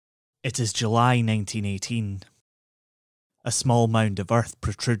It is July 1918. A small mound of earth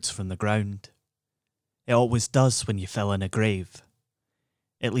protrudes from the ground. It always does when you fill in a grave.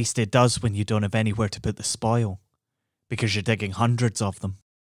 At least it does when you don't have anywhere to put the spoil, because you're digging hundreds of them.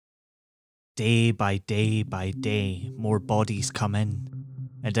 Day by day by day, more bodies come in,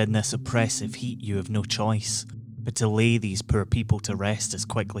 and in this oppressive heat you have no choice but to lay these poor people to rest as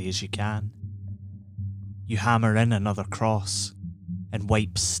quickly as you can. You hammer in another cross, and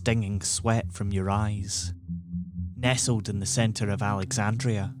wipe stinging sweat from your eyes. Nestled in the centre of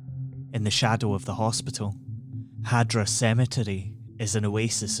Alexandria, in the shadow of the hospital, Hadra Cemetery is an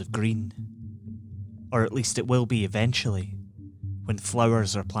oasis of green. Or at least it will be eventually, when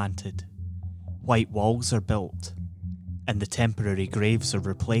flowers are planted, white walls are built, and the temporary graves are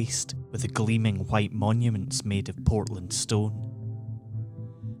replaced with the gleaming white monuments made of Portland stone.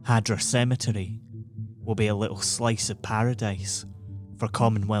 Hadra Cemetery will be a little slice of paradise for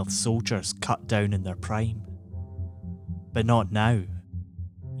Commonwealth soldiers cut down in their prime. But not now.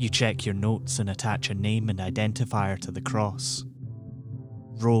 You check your notes and attach a name and identifier to the cross.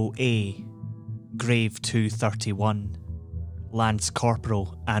 Row A, Grave 231, Lance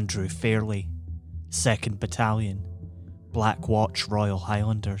Corporal Andrew Fairley, 2nd Battalion, Black Watch Royal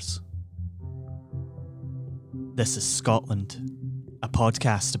Highlanders. This is Scotland, a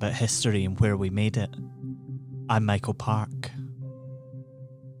podcast about history and where we made it. I'm Michael Park.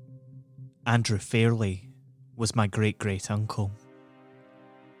 Andrew Fairley was my great-great-uncle.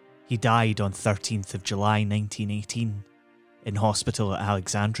 He died on 13th of July 1918 in hospital at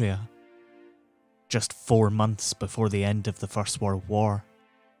Alexandria, just 4 months before the end of the First World War.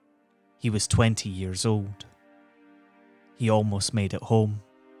 He was 20 years old. He almost made it home.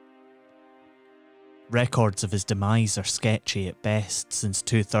 Records of his demise are sketchy at best, since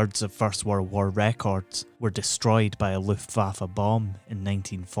 2/3 of First World War records were destroyed by a Luftwaffe bomb in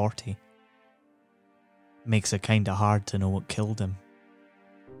 1940. Makes it kinda hard to know what killed him.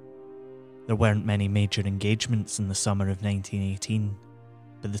 There weren't many major engagements in the summer of 1918,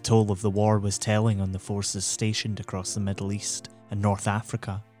 but the toll of the war was telling on the forces stationed across the Middle East and North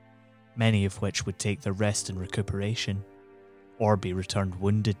Africa, many of which would take their rest and recuperation, or be returned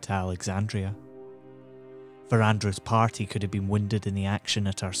wounded to Alexandria. For Andrew's part, he could have been wounded in the action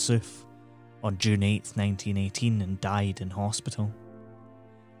at Arsuf on June 8, 1918 and died in hospital.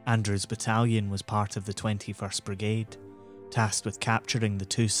 Andrew's battalion was part of the 21st Brigade, tasked with capturing the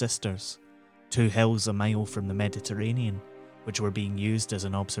Two Sisters, 2 hills a mile from the Mediterranean, which were being used as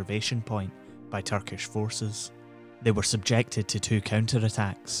an observation point by Turkish forces. They were subjected to 2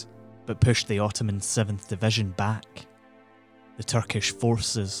 counterattacks, but pushed the Ottoman 7th Division back. The Turkish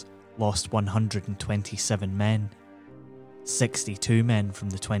forces lost 127 men. 62 men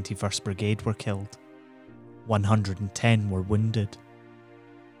from the 21st Brigade were killed. 110 were wounded.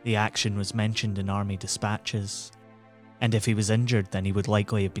 The action was mentioned in army dispatches, and if he was injured then he would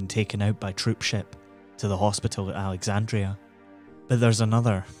likely have been taken out by troopship to the hospital at Alexandria. But there's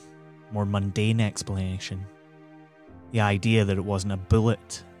another, more mundane explanation. The idea that it wasn't a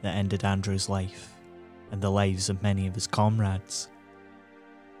bullet that ended Andrew's life, and the lives of many of his comrades.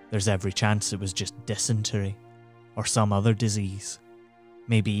 There's every chance it was just dysentery, or some other disease,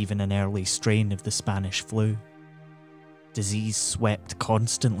 maybe even an early strain of the Spanish flu. Disease swept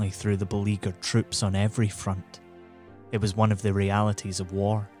constantly through the beleaguered troops on every front. It was one of the realities of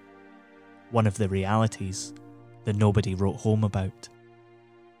war. One of the realities that nobody wrote home about.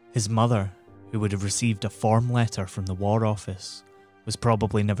 His mother, who would have received a form letter from the War Office, was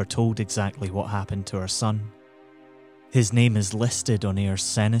probably never told exactly what happened to her son. His name is listed on Ayer's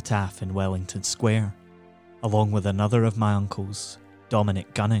cenotaph in Wellington Square, along with another of my uncles,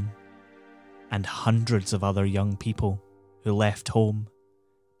 Dominic Gunning, and hundreds of other young people who left home,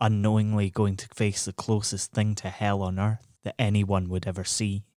 unknowingly going to face the closest thing to hell on earth that anyone would ever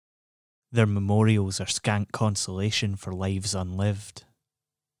see. Their memorials are scant consolation for lives unlived.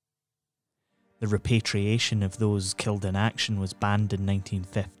 The repatriation of those killed in action was banned in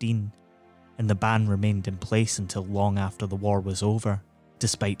 1915, and the ban remained in place until long after the war was over,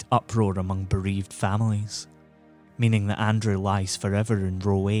 despite uproar among bereaved families, meaning that Andrew lies forever in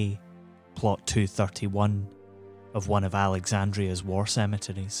Row A, Plot 231, of one of Alexandria's war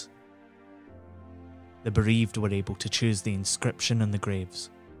cemeteries. The bereaved were able to choose the inscription on the graves,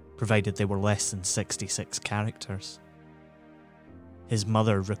 provided they were less than 66 characters. His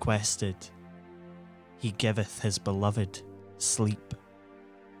mother requested, "He giveth his beloved sleep."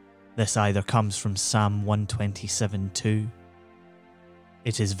 This either comes from Psalm 127:2.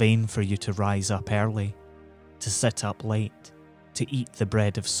 It is vain for you to rise up early, to sit up late, to eat the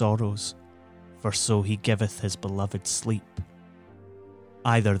bread of sorrows, for so he giveth his beloved sleep.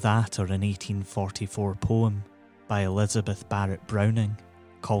 Either that or an 1844 poem by Elizabeth Barrett Browning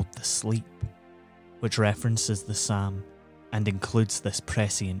called The Sleep, which references the psalm and includes this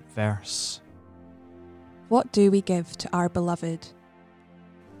prescient verse. What do we give to our beloved?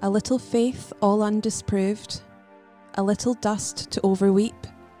 A little faith all undisproved, a little dust to overweep,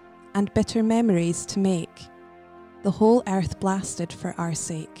 and bitter memories to make, the whole earth blasted for our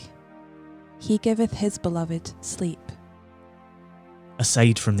sake. He giveth his beloved sleep.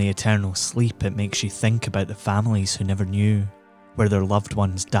 Aside from the eternal sleep, it makes you think about the families who never knew where their loved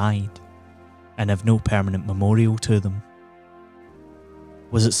ones died and have no permanent memorial to them.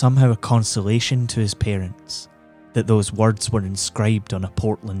 Was it somehow a consolation to his parents that those words were inscribed on a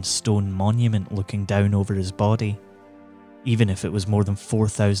Portland stone monument looking down over his body, even if it was more than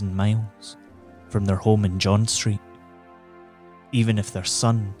 4,000 miles from their home in John Street? Even if their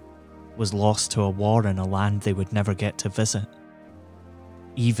son was lost to a war in a land they would never get to visit?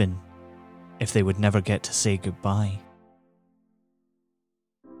 Even if they would never get to say goodbye?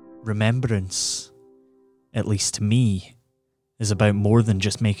 Remembrance, at least to me, is about more than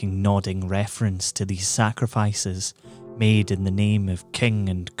just making nodding reference to these sacrifices made in the name of king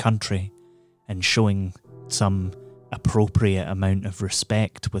and country and showing some appropriate amount of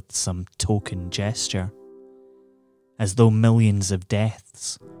respect with some token gesture. As though millions of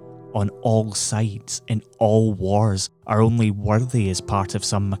deaths on all sides in all wars are only worthy as part of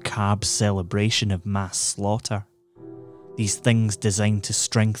some macabre celebration of mass slaughter. These things designed to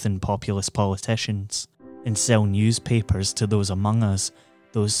strengthen populist politicians and sell newspapers to those among us,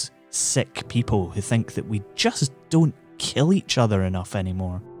 those sick people who think that we just don't kill each other enough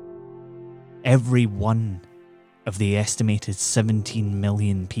anymore. Every one of the estimated 17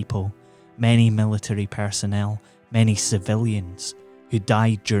 million people, many military personnel, many civilians who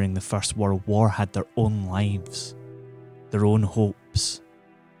died during the First World War had their own lives, their own hopes,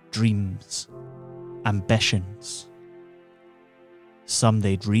 dreams, ambitions. Some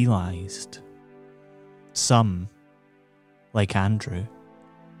they'd realised. Some, like Andrew,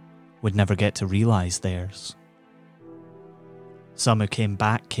 would never get to realise theirs. Some who came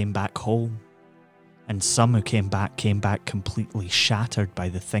back whole. And some who came back completely shattered by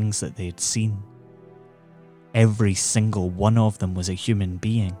the things that they had seen. Every single one of them was a human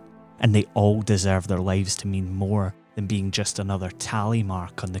being, and they all deserve their lives to mean more than being just another tally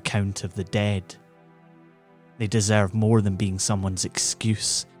mark on the count of the dead. They deserve more than being someone's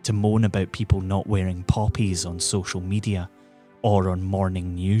excuse to moan about people not wearing poppies on social media or on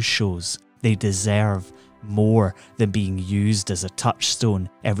morning news shows. They deserve more than being used as a touchstone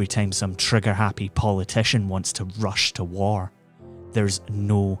every time some trigger-happy politician wants to rush to war. There's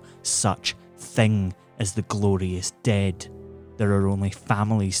no such thing as the glorious dead. There are only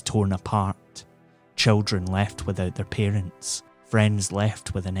families torn apart, children left without their parents, friends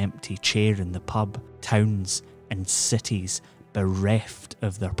left with an empty chair in the pub, towns and cities bereft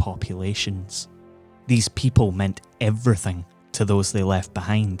of their populations. These people meant everything to those they left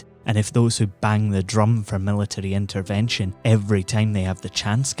behind, and if those who bang the drum for military intervention every time they have the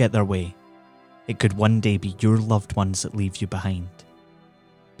chance get their way, it could one day be your loved ones that leave you behind,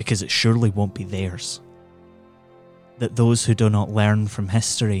 because it surely won't be theirs. That those who do not learn from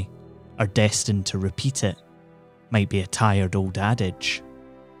history are destined to repeat it might be a tired old adage.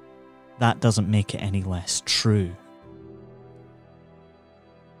 That doesn't make it any less true.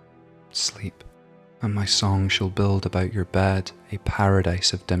 Sleep, and my song shall build about your bed a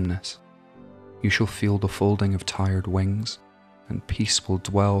paradise of dimness. You shall feel the folding of tired wings, and peace will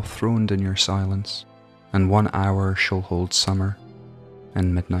dwell throned in your silence, and 1 hour shall hold summer,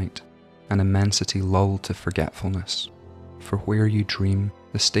 and midnight, an immensity lulled to forgetfulness. For where you dream,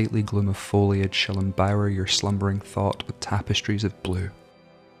 the stately gloom of foliage shall embower your slumbering thought with tapestries of blue,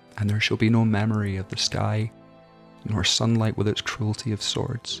 and there shall be no memory of the sky, nor sunlight with its cruelty of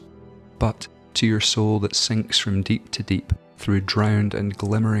swords. But to your soul that sinks from deep to deep, through drowned and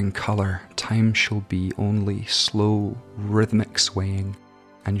glimmering colour, time shall be only slow, rhythmic swaying,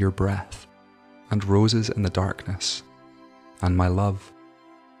 and your breath, and roses in the darkness, and my love.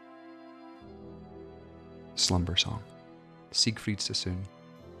 Slumber Song, Siegfried Sassoon.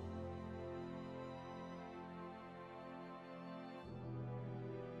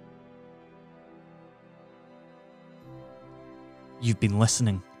 You've been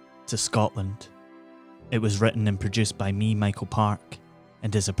listening to Scotland. It was written and produced by me, Michael Park,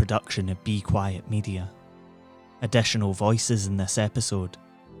 and is a production of Be Quiet Media. Additional voices in this episode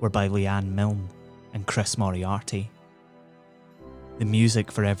were by Leanne Milne and Chris Moriarty. The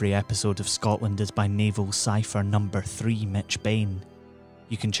music for every episode of Scotland is by Naval Cypher No. 3 Mitch Bain.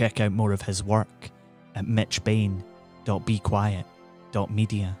 You can check out more of his work at mitchbain.bequiet.com.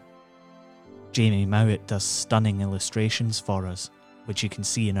 quiet.media. Jamie Mowat does stunning illustrations for us, which you can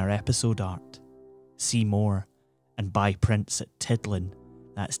see in our episode art. See more and buy prints at Tidlin,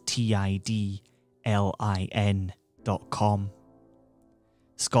 that's TIDLIN.com.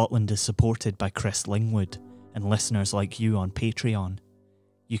 Scotland is supported by Chris Lingwood and listeners like you on Patreon.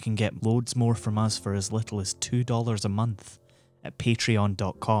 You can get loads more from us for as little as $2 a month at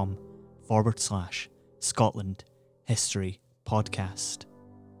patreon.com/Scotland History Podcast.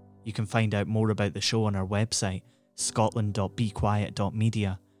 You can find out more about the show on our website,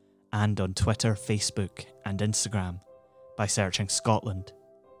 scotland.bequiet.media, and on Twitter, Facebook, and Instagram by searching Scotland,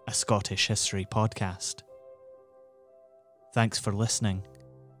 a Scottish history podcast. Thanks for listening.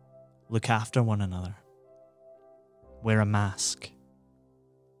 Look after one another. Wear a mask.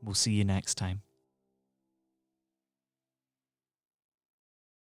 We'll see you next time.